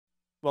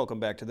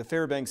Welcome back to the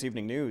Fairbanks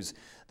Evening News.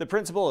 The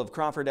principal of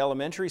Crawford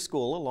Elementary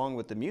School, along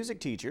with the music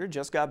teacher,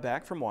 just got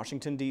back from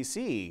Washington,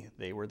 D.C.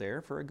 They were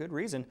there for a good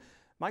reason.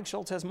 Mike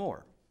Schultz has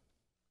more.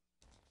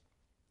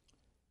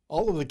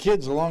 All of the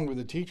kids, along with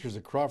the teachers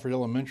at Crawford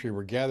Elementary,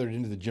 were gathered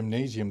into the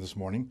gymnasium this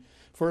morning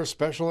for a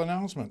special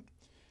announcement.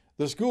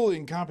 The school,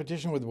 in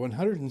competition with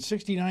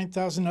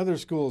 169,000 other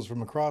schools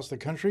from across the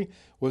country,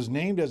 was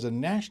named as a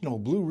National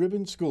Blue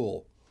Ribbon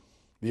School.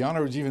 The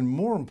honor is even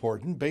more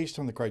important based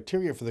on the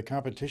criteria for the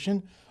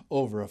competition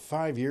over a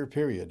 5-year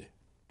period.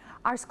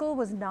 Our school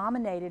was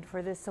nominated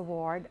for this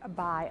award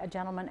by a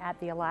gentleman at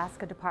the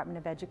Alaska Department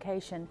of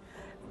Education.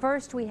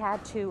 First, we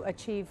had to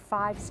achieve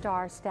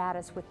 5-star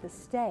status with the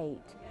state,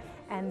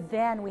 and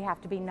then we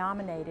have to be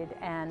nominated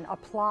and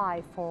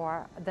apply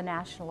for the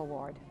national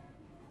award.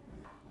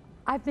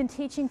 I've been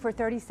teaching for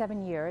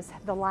 37 years,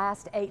 the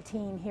last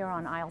 18 here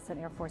on Eielson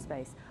Air Force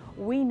Base.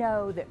 We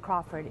know that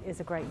Crawford is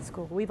a great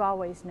school. We've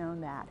always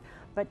known that.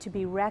 But to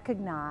be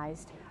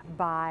recognized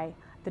by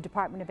the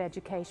Department of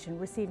Education,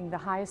 receiving the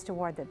highest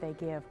award that they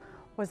give,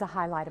 was a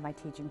highlight of my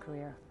teaching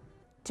career.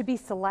 To be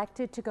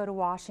selected to go to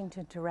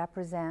Washington to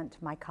represent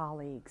my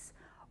colleagues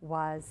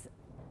was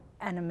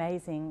an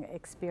amazing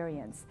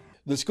experience.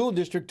 The school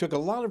district took a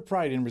lot of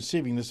pride in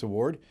receiving this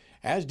award,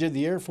 as did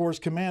the Air Force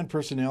Command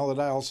personnel at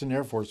Eielson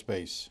Air Force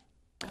Base.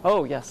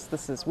 Oh yes,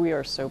 we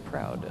are so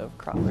proud of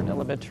Crawford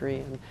Elementary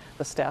and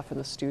the staff and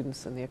the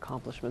students and the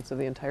accomplishments of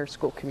the entire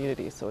school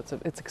community. So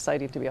it's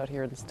exciting to be out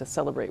here and to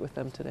celebrate with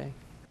them today.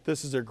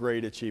 This is a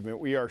great achievement.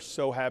 We are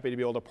so happy to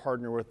be able to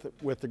partner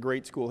with the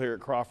great school here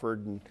at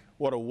Crawford, and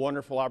what a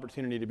wonderful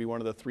opportunity to be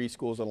one of the 3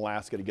 schools in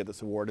Alaska to get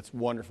this award. It's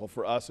wonderful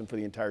for us and for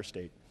the entire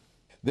state.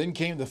 Then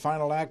came the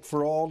final act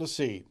for all to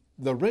see,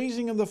 the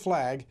raising of the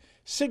flag,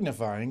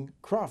 signifying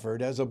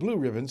Crawford as a blue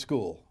ribbon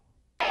school.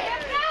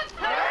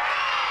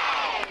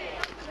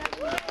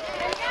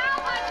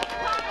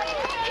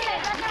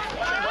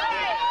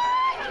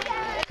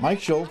 Mike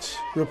Schultz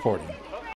reporting.